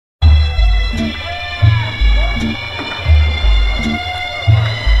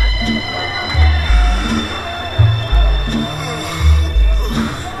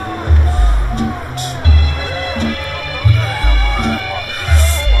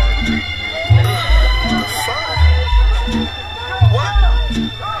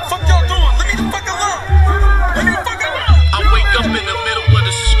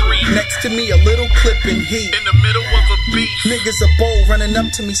Next to me, a little clip in heat. In the middle of a beef. Niggas are bold, running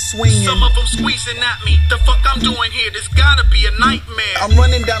up to me swinging. Some of them squeezing at me. The fuck I'm doing here? This gotta be a nightmare. I'm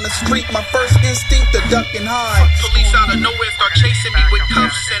running down the street, my first instinct to duck and hide. Police out of nowhere start chasing me with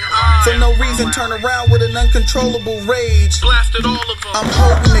cuffs and eyes. For no reason, turn around with an uncontrollable rage. Blasted all of them. I'm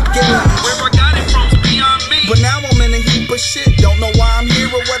holding the gauge. Where I got it from's beyond me. But now I'm in a heap of shit. Don't know why I'm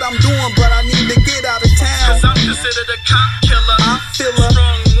here or what I'm doing, but I need to get out of town. Cause I'm considered a cop killer. I feel a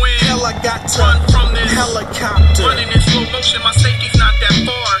strong wind. Hell, I got to run from this helicopter. Running in slow motion, my safety's not that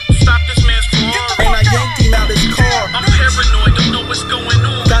far. Stop this man's Ferrari. And I yanked him out his car. I'm paranoid, don't know what's going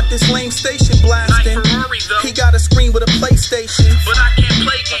on. Got this lame station blasting. Nice Ferrari though. He got a screen with a PlayStation. But I can't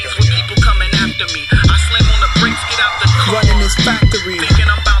play games with people coming after me. I slam on the brakes, get out the car. Running this factory, thinking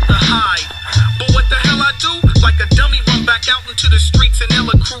I'm about to hide. But what the hell I do? Like a dummy, run back out into the streets and yell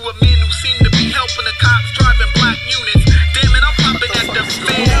a crew of men who seem to be helping the cops driving black units. Damn it, I'm popping at the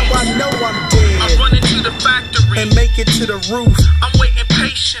fence. Now I know I'm dead. I'm running to the factory and make it to the roof. I'm waiting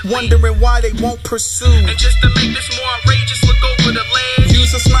patiently, wondering why they won't pursue. And just to make this more outrageous, look over the ledge.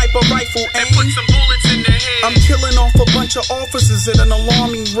 Use a sniper rifle and put some bullets in their head. I'm killing off a bunch of officers at an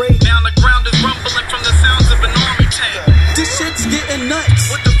alarming rate. Now the ground is rumbling from the sounds of an army tank. This shit's getting nuts.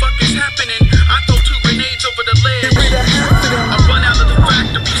 What the fuck is happening? I throw 2 grenades over the ledge. Get rid of half of them. I run out of the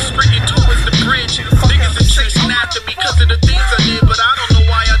factory, sprinting towards the bridge. Niggas are chasing after me cause of the things I did, but I don't know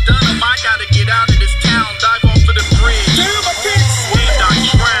why I done them. I gotta get out of this town, dive off of the bridge. Damn, I can't swim. And I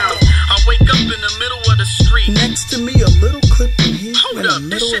drown. I wake up in the middle of the street. Next to me, a little clip in here. Hold up,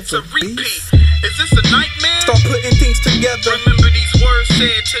 this shit's a repeat. Is this a nightmare? Start putting things together. Remember these words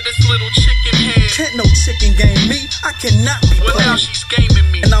said to this little chicken head. Can't no chicken game me. I cannot be well, played. Now she's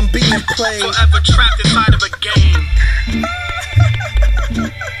gaming me. And I'm being played. Forever trapped inside of a game.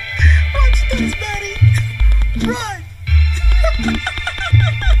 Watch this, buddy. Run.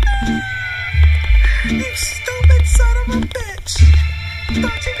 You stupid son of a bitch.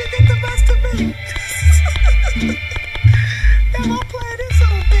 Don't you